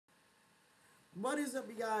What is up,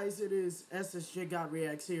 you guys? It is SSJ God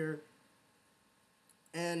Reacts here,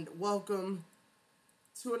 and welcome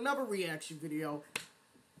to another reaction video.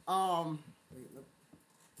 All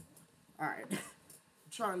right, I'm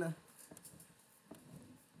trying to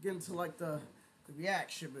get into like the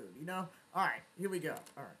reaction mood, you know. All right, here we go.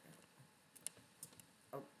 All right.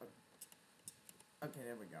 Okay,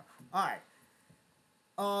 there we go. All right.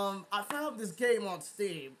 I found this game on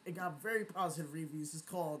Steam. It got very positive reviews. It's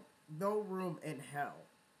called No Room in Hell.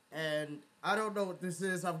 And I don't know what this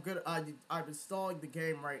is. I'm installing the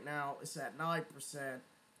game right now. It's at 9%.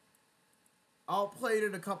 I'll play it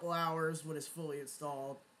in a couple hours when it's fully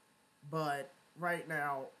installed. But right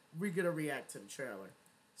now, we're gonna react to the trailer.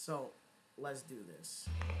 So let's do this.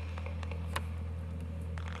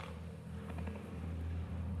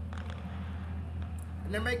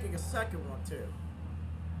 And they're making a second one too.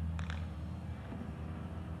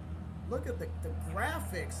 Look at the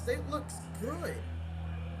graphics. They look good.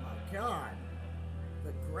 My God.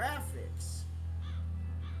 The graphics.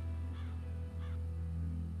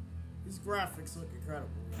 These graphics look incredible.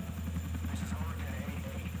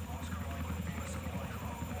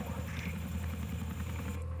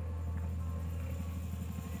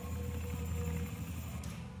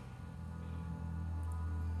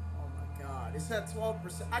 Oh my God. It's at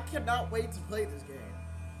 12%. I cannot wait to play this game.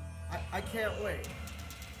 I can't wait.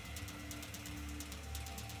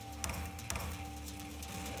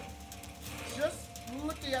 Just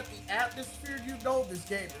looking at the atmosphere, you know this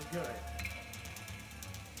game is good.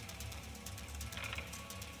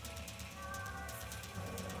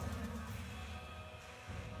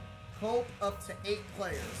 Cope up to 8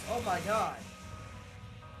 players. Oh my God.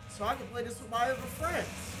 So I can play this with my other friends.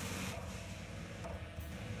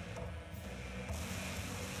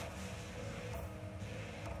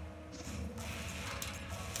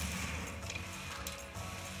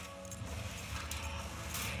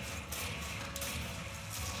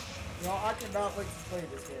 Yo, I cannot wait to play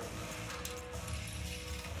this game.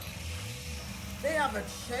 They have a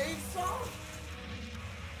chainsaw?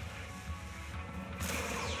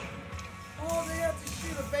 Oh, they have to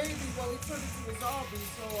shoot a baby while he turns into a zombie,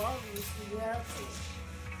 so obviously you have to.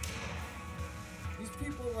 These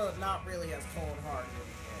people are not really as cold-hearted in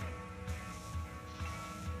the game.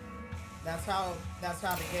 That's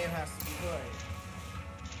how the game has to be played.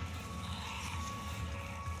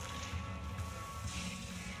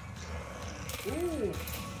 Ooh! Ooh!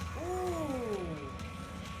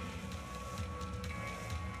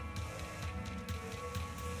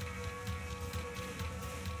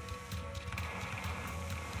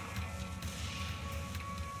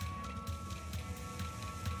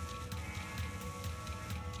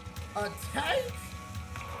 A tank?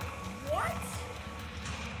 What?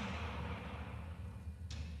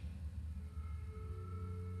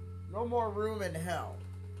 No more room in hell.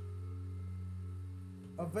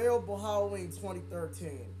 Available Halloween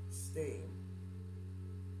 2013. Steam.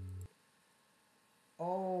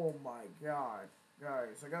 Oh my God.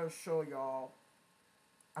 Guys, I gotta show y'all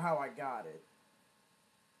how I got it.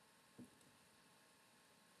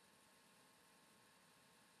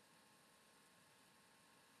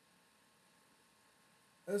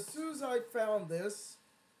 As soon as I found this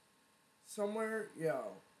somewhere,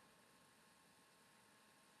 yo,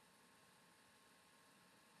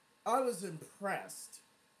 I was impressed.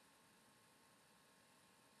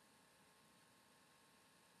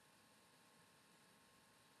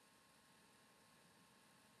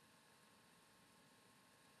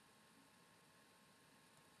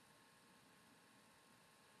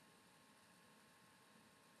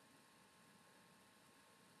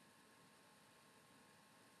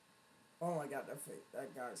 Oh my God,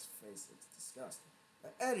 that guy's face looks disgusting.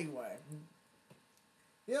 But anyway,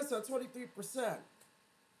 yes, so 23%.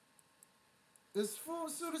 As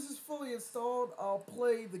soon as it's fully installed, I'll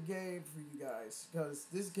play the game for you guys because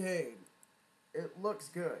this game, it looks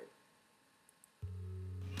good.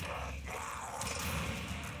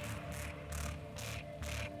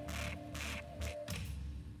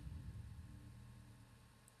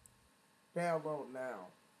 Download now.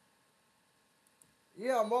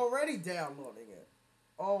 Yeah, I'm already downloading it.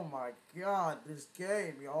 Oh my God, this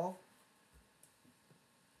game, y'all.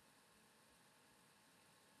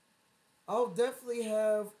 I'll definitely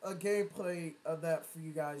have a gameplay of that for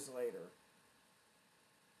you guys later.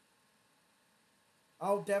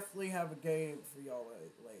 I'll definitely have a game for y'all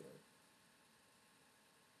later.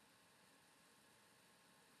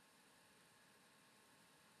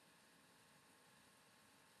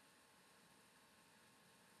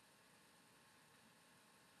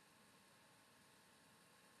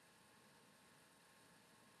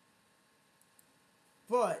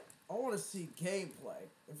 But I want to see gameplay.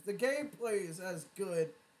 If the gameplay is as good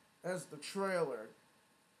as the trailer,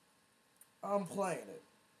 I'm playing it.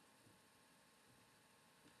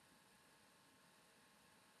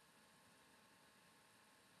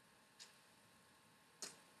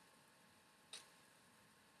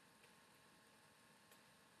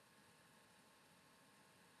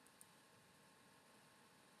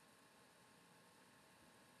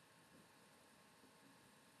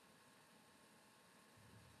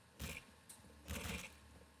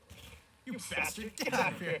 You bastard! Get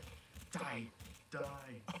out of here! Die. Die.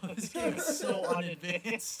 Oh, this game is so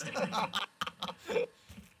unadvanced.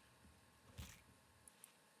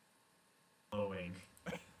 Glowing.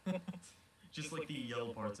 Just like the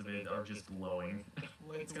yellow parts of it are just glowing.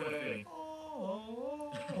 Let's kind of fitting.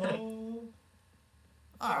 Oh.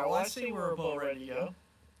 Alright, well, I say we're about ready to go.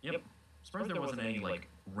 Yep. Surprised there wasn't any, like,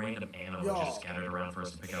 random ammo Yo. just scattered around for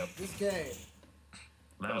us to pick up. This game.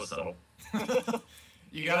 That was subtle.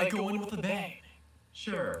 You gotta go in with a bang.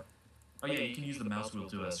 Sure. Oh yeah, you can use the mouse wheel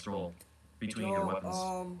to scroll between your weapons.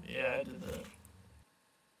 Yeah, I did that.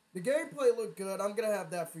 The gameplay looked good. I'm gonna have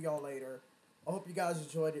that for y'all later. I hope you guys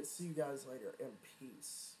enjoyed it. See you guys later, and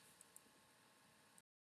peace.